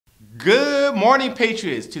Good morning,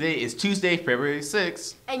 Patriots. Today is Tuesday, February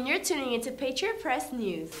 6th. And you're tuning into Patriot Press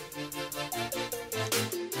News.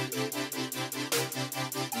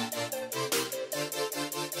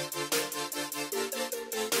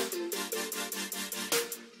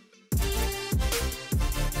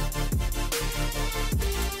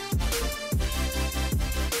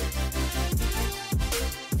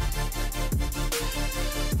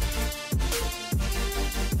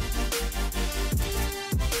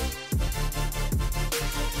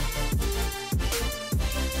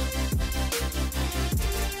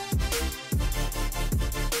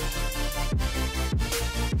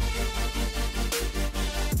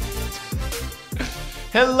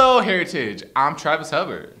 Hello, Heritage. I'm Travis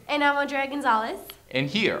Hubbard. And I'm Andrea Gonzalez. And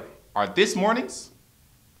here are this morning's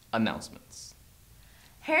announcements.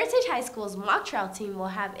 Heritage High School's mock trial team will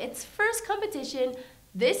have its first competition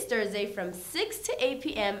this Thursday from 6 to 8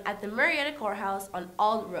 p.m. at the Marietta Courthouse on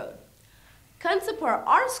Ald Road. Come support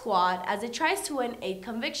our squad as it tries to win a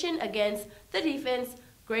conviction against the defense,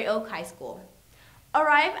 Gray Oak High School.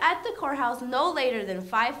 Arrive at the courthouse no later than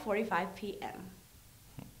 5:45 p.m.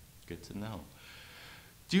 Good to know.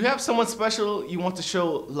 Do you have someone special you want to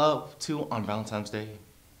show love to on Valentine's Day?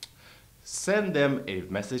 Send them a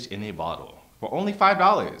message in a bottle for only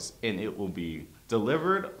 $5, and it will be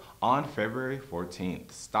delivered on February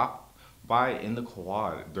 14th. Stop by in the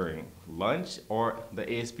quad during lunch or the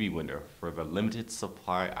ASB window for the limited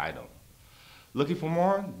supply item. Looking for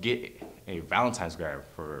more? Get a Valentine's grab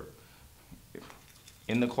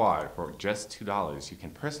in the quad for just $2. You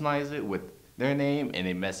can personalize it with their name and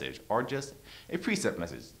a message, or just a preset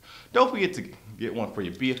message. Don't forget to get one for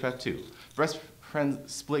your BFF too. Best friend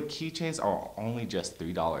split keychains are only just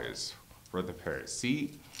 $3 for the pair.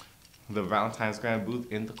 See the Valentine's Grand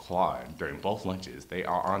booth in the quad during both lunches. They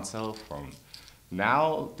are on sale from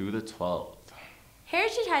now through the 12th.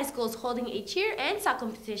 Heritage High School is holding a cheer and sock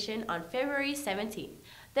competition on February 17th.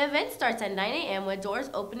 The event starts at 9 a.m. with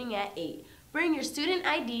doors opening at 8. Bring your student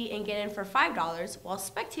ID and get in for $5, while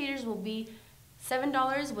spectators will be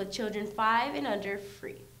 $7 with children 5 and under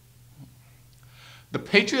free. The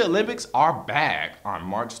Patriot Olympics are back on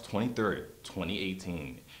March 23rd,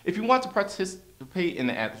 2018. If you want to participate in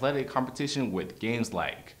the athletic competition with games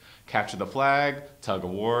like Capture the Flag, Tug of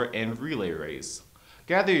War, and Relay Race,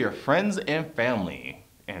 gather your friends and family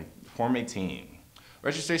and form a team.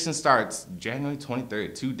 Registration starts January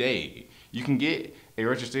 23rd, today. You can get a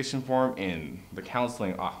registration form in the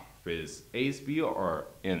counseling office, ASB, or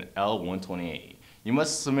in L128. You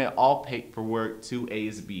must submit all paperwork to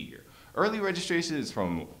ASB. Early registration is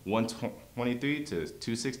from 123 to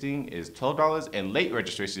 216 is $12, and late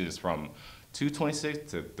registration is from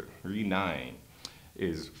 226 to 39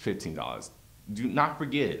 is $15. Do not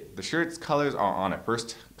forget, the shirt's colors are on a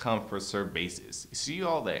first come, first served basis. See you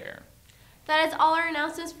all there. That is all our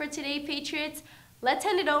announcements for today, Patriots. Let's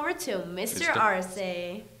hand it over to Mr.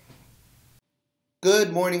 Arce.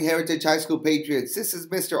 Good morning, Heritage High School Patriots. This is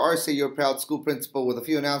Mr. Arce, your proud school principal, with a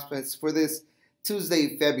few announcements for this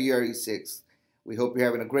Tuesday, February 6th. We hope you're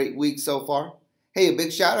having a great week so far. Hey, a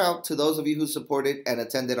big shout out to those of you who supported and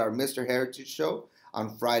attended our Mr. Heritage show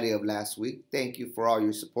on Friday of last week. Thank you for all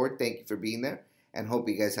your support. Thank you for being there, and hope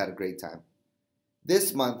you guys had a great time.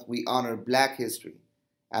 This month, we honor Black history.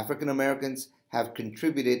 African Americans have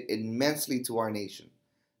contributed immensely to our nation.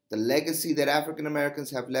 The legacy that African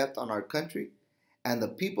Americans have left on our country and the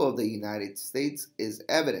people of the United States is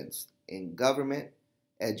evidenced in government,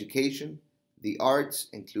 education, the arts,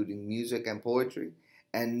 including music and poetry,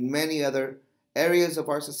 and many other areas of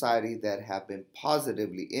our society that have been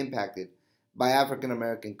positively impacted by African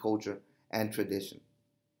American culture and tradition.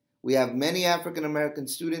 We have many African American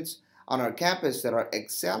students on our campus that are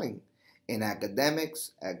excelling in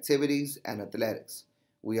academics, activities, and athletics.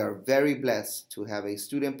 We are very blessed to have a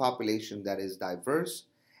student population that is diverse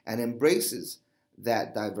and embraces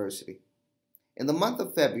that diversity. In the month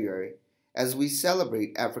of February, as we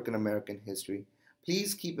celebrate African American history,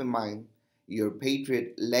 please keep in mind your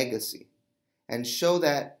Patriot legacy and show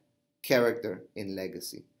that character in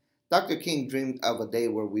legacy. Dr. King dreamed of a day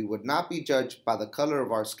where we would not be judged by the color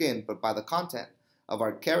of our skin, but by the content of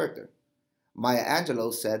our character. Maya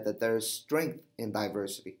Angelou said that there is strength in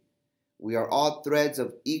diversity. We are all threads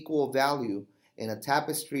of equal value in a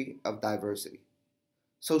tapestry of diversity.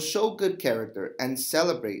 So show good character and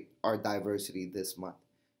celebrate our diversity this month.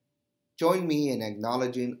 Join me in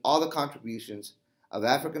acknowledging all the contributions of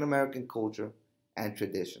African American culture and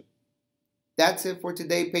tradition. That's it for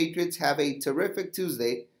today, Patriots. Have a terrific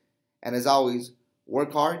Tuesday, and as always,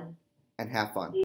 work hard and have fun.